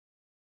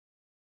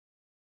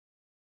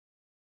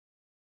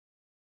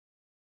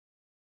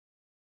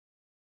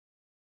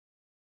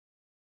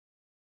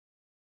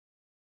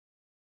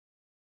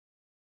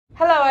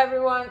Hello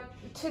everyone,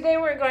 today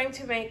we're going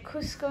to make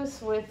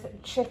couscous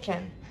with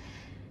chicken.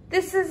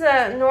 This is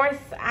a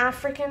North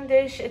African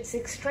dish. It's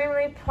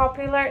extremely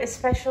popular,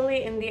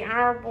 especially in the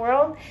Arab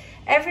world.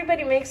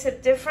 Everybody makes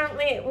it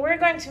differently. We're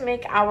going to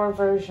make our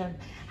version.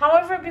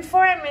 However,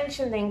 before I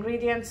mention the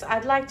ingredients,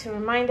 I'd like to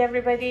remind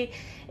everybody,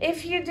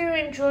 if you do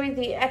enjoy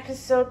the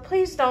episode,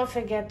 please don't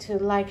forget to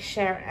like,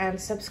 share, and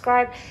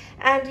subscribe.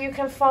 And you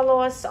can follow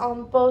us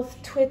on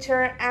both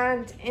Twitter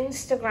and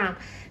Instagram.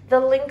 The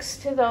links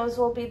to those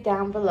will be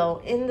down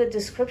below in the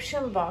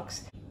description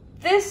box.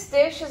 This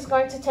dish is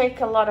going to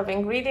take a lot of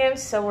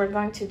ingredients, so we're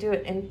going to do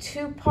it in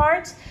two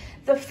parts.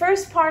 The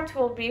first part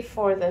will be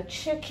for the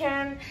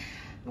chicken.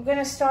 I'm going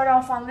to start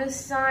off on this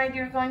side.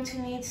 You're going to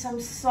need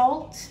some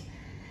salt,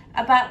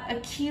 about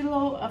 1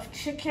 kilo of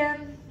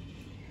chicken,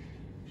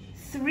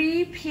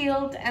 3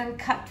 peeled and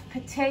cut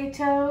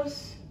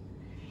potatoes,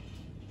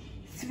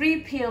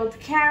 3 peeled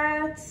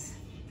carrots,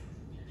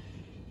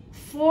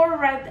 4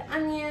 red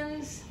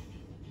onions,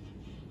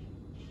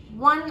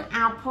 1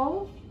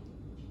 apple,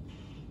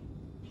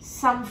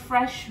 some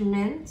fresh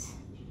mint,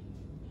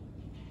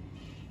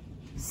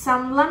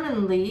 some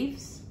lemon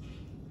leaves.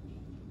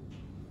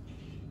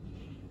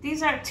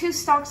 These are 2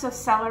 stalks of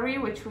celery,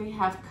 which we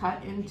have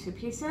cut into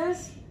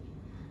pieces,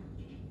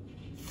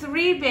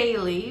 3 bay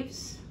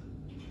leaves,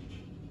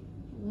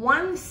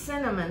 1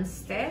 cinnamon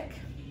stick.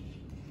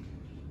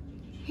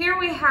 Here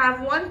we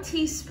have 1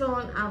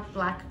 teaspoon of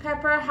black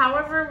pepper.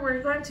 However,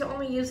 we're going to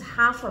only use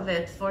half of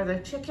it for the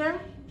chicken.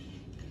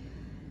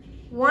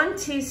 1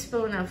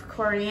 teaspoon of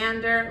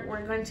coriander.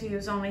 We're going to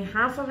use only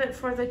half of it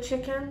for the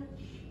chicken.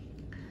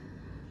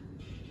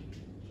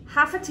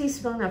 Half a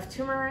teaspoon of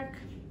turmeric.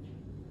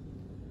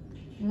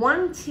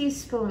 1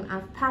 teaspoon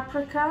of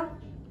paprika.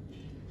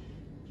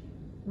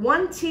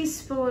 1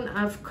 teaspoon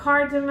of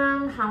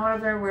cardamom.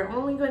 However, we're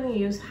only going to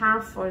use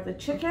half for the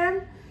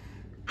chicken.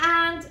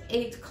 And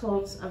 8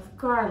 cloves of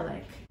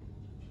garlic.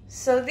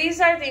 So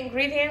these are the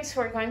ingredients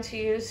we're going to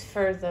use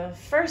for the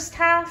first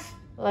half.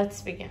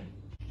 Let's begin.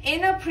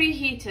 In a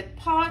preheated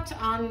pot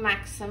on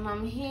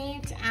maximum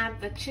heat, add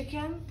the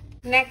chicken.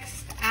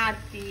 Next, add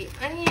the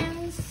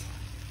onions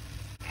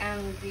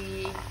and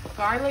the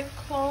garlic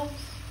cloves.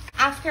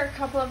 After a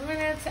couple of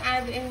minutes,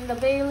 add in the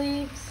bay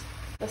leaves,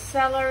 the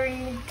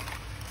celery,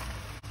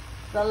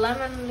 the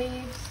lemon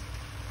leaves,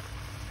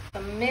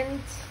 the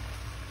mint,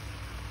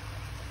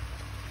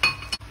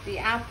 the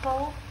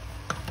apple.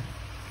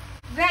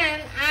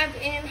 Then add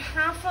in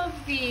half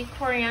of the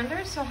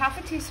coriander, so half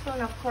a teaspoon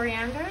of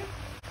coriander,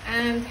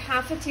 and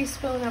half a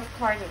teaspoon of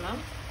cardamom,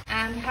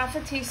 and half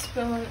a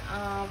teaspoon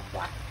of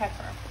black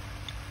pepper.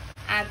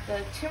 Add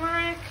the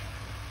turmeric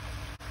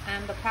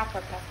and the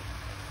paprika.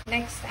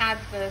 Next, add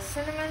the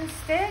cinnamon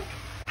stick.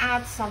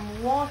 Add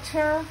some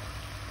water.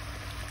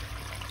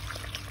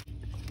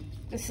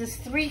 This is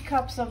 3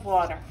 cups of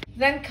water.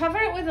 Then cover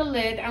it with a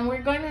lid, and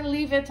we're going to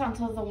leave it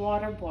until the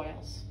water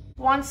boils.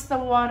 Once the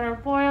water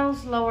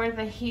boils, lower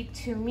the heat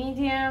to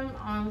medium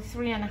on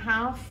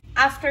 3.5.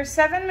 After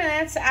 7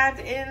 minutes, add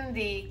in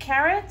the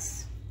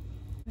carrots.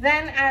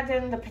 Then add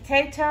in the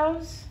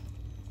potatoes.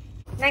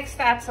 Next,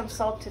 add some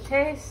salt to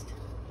taste.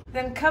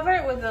 Then cover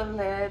it with a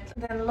lid.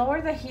 Then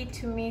lower the heat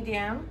to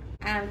medium,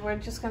 and we're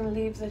just going to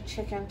leave the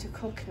chicken to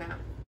cook now.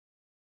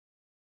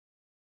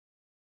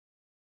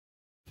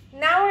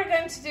 Now we're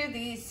going to do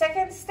the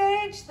second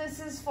stage. This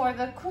is for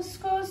the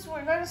couscous.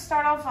 We're going to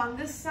start off on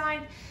this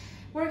side.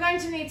 We're going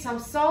to need some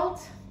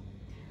salt,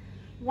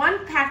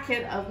 1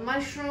 packet of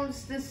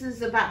mushrooms. This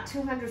is about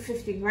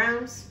 250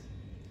 grams.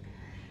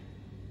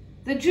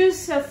 The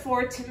juice of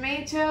 4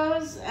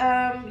 tomatoes.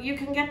 You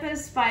can get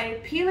this by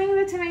peeling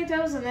the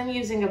tomatoes and then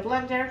using a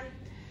blender.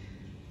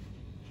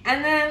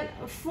 And then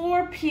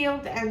 4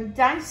 peeled and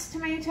diced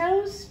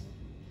tomatoes,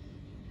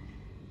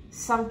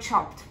 some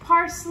chopped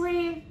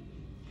parsley,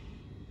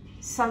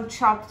 some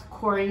chopped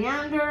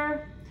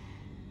coriander,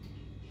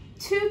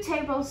 2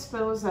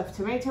 tablespoons of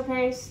tomato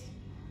paste,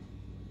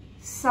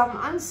 some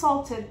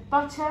unsalted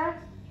butter,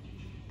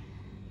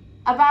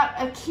 about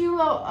 1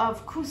 kilo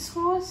of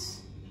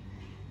couscous,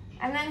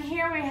 and then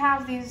here we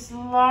have these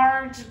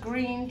large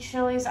green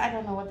chilies. I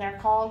don't know what they're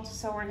called,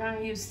 so we're going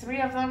to use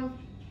 3 of them.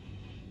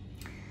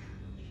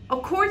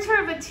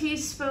 1/4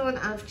 teaspoon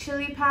of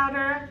chili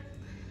powder,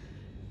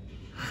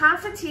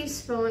 half a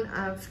teaspoon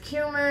of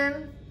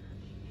cumin,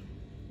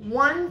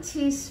 1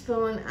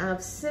 teaspoon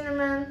of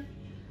cinnamon,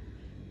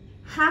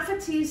 half a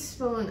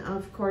teaspoon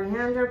of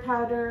coriander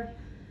powder,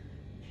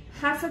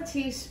 half a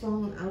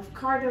teaspoon of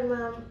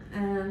cardamom,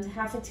 and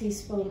half a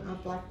teaspoon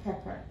of black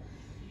pepper.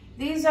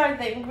 These are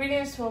the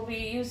ingredients we'll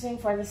be using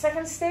for the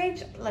second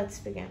stage. Let's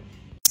begin.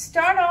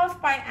 Start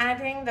off by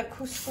adding the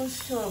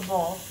couscous to a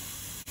bowl.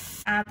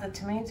 Add the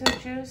tomato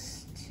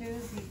juice to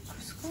the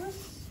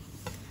couscous.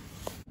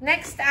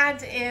 Next,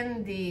 add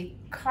in the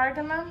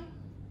cardamom,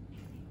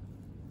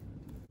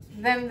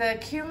 then the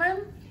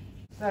cumin,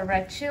 the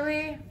red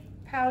chili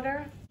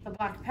powder, the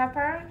black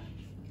pepper,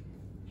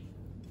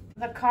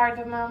 the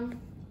cardamom,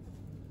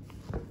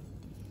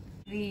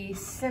 the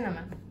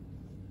cinnamon.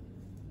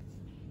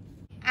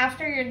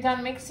 After you're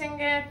done mixing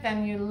it,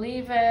 then you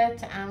leave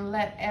it and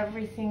let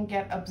everything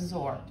get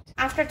absorbed.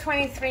 After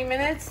 23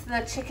 minutes,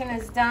 the chicken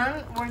is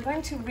done. We're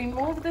going to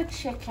remove the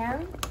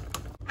chicken.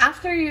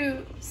 After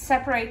you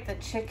separate the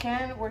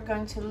chicken, we're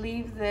going to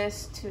leave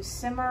this to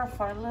simmer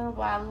for a little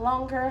while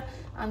longer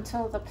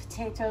until the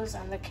potatoes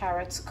and the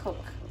carrots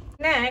cook.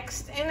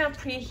 Next, in a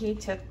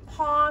preheated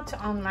pot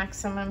on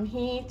maximum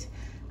heat,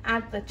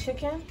 add the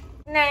chicken.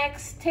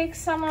 Next, take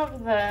some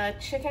of the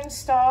chicken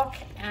stock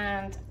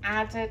and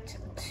add it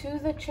to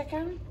the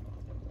chicken.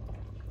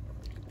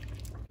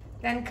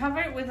 Then cover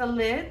it with a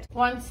lid.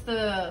 Once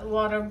the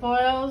water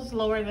boils,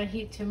 lower the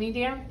heat to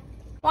medium.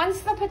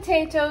 Once the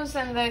potatoes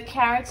and the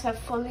carrots have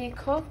fully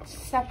cooked,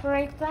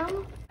 separate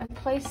them and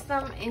place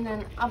them in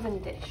an oven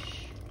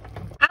dish.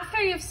 After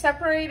you've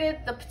separated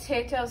the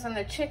potatoes and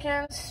the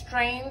chicken,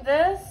 strain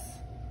this.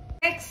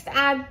 Next,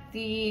 add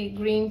the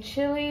green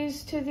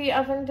chilies to the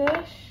oven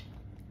dish.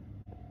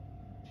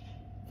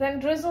 Then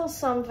drizzle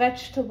some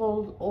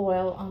vegetable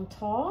oil on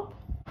top.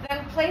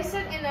 Then place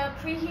it in a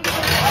preheated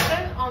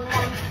oven on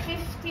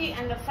 150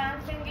 and the fan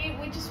thingy.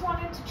 We just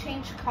want it to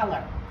change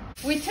color.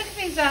 We took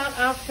these out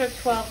after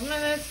 12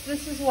 minutes.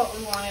 This is what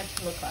we want it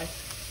to look like.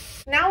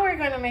 Now we're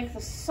going to make the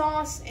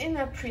sauce in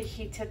a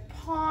preheated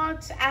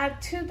pot.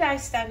 Add 2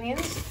 diced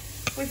onions.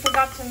 We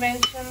forgot to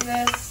mention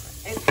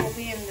this. It will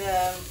be in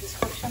the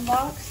description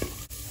box.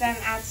 Then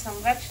add some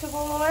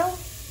vegetable oil.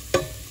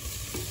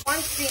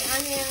 Once the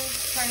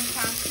onions turn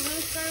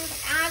translucent,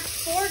 add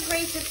 4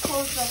 grated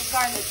cloves of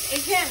garlic.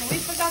 Again, we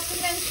forgot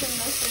to mention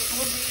this. It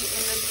will be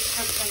in the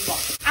description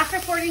box. After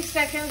 40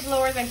 seconds,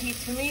 lower the heat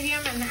to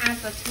medium and add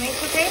the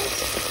tomato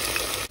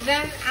paste.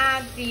 Then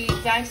add the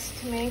diced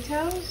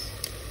tomatoes.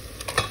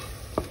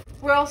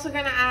 We're also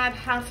going to add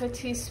half a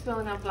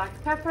teaspoon of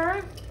black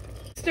pepper.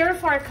 Stir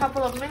for a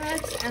couple of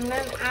minutes and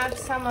then add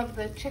some of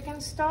the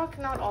chicken stock,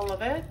 not all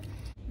of it.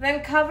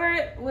 Then cover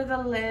it with a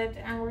lid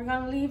and we're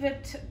going to leave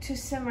it to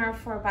simmer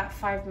for about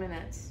 5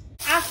 minutes.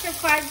 After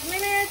 5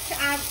 minutes,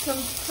 add some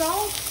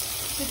salt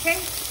to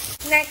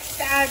taste. Next,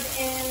 add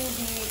in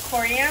the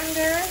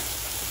coriander.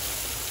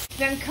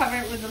 Then cover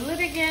it with a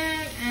lid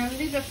again and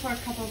leave it for a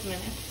couple of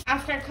minutes.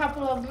 After a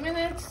couple of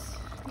minutes,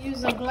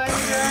 use a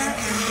blender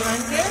and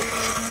blend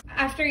it.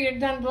 After you're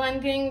done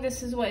blending,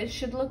 this is what it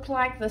should look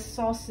like. The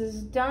sauce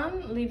is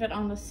done. Leave it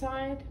on the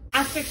side.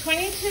 After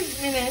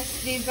 22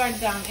 minutes, these are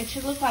done. It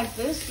should look like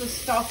this. The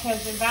stock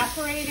has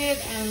evaporated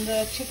and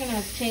the chicken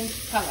has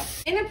changed color.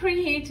 In a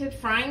preheated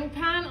frying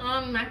pan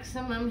on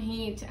maximum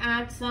heat,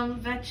 add some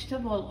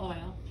vegetable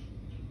oil.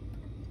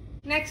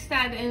 Next,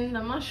 add in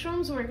the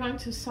mushrooms. We're going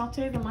to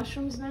saute the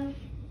mushrooms now.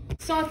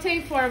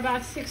 Saute for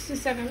about 6 to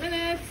 7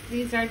 minutes.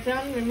 These are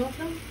done. Remove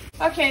them.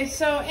 Okay,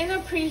 so in a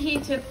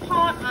preheated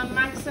pot on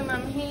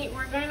maximum heat,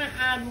 we're going to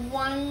add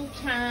 1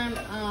 can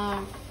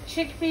of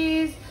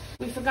chickpeas.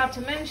 We forgot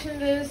to mention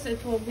this.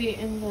 It will be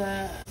in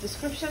the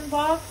description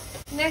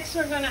box. Next,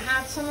 we're going to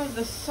add some of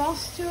the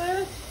sauce to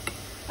it.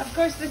 Of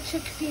course, the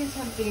chickpeas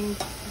have been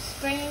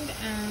strained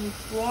and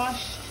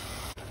washed.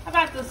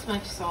 About this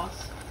much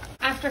sauce.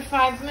 After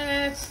 5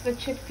 minutes, the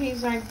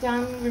chickpeas are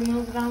done.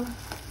 Remove them.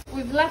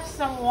 We've left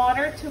some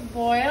water to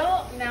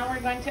boil. Now we're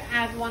going to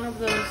add one of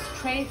those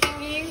tray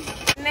thingies.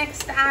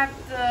 Next, add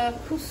the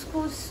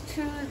couscous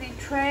to the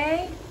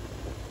tray.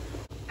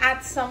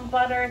 Add some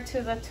butter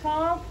to the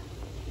top.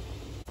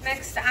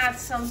 Next, add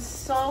some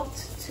salt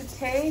to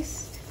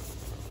taste.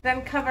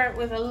 Then cover it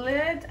with a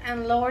lid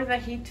and lower the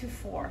heat to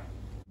 4.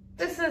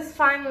 This is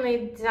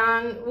finally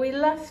done. We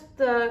left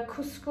the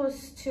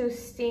couscous to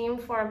steam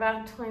for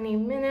about 20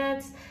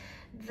 minutes.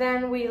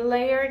 Then we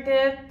layered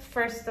it,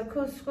 first the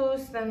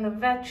couscous, then the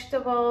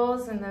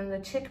vegetables, and then the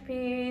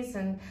chickpeas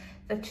and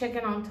the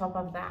chicken on top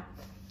of that.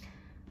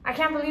 I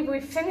can't believe we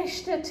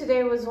finished it.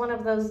 Today was one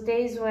of those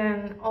days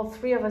when all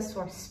 3 of us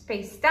were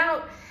spaced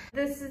out.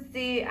 This is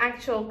the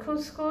actual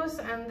couscous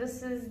and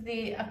this is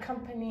the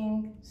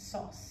accompanying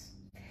sauce.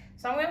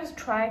 So I'm going to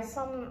try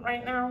some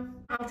right now.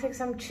 I'll take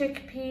some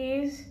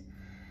chickpeas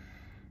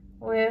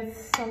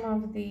with some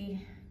of the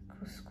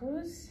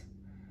couscous.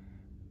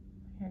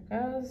 Here it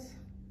goes.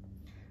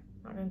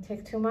 Not going to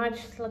take too much.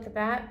 Look at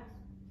that.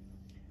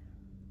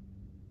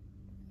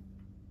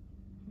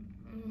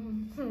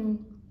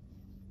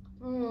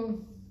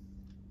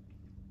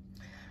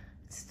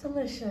 It's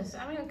delicious.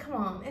 I mean, come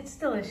on. It's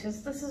delicious.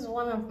 This is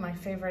one of my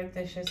favorite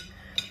dishes.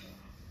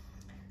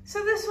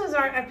 So this was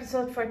our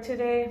episode for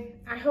today.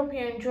 I hope you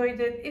enjoyed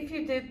it. If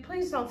you did,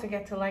 please don't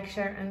forget to like,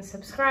 share, and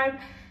subscribe.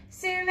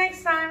 See you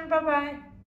next time. Bye-bye.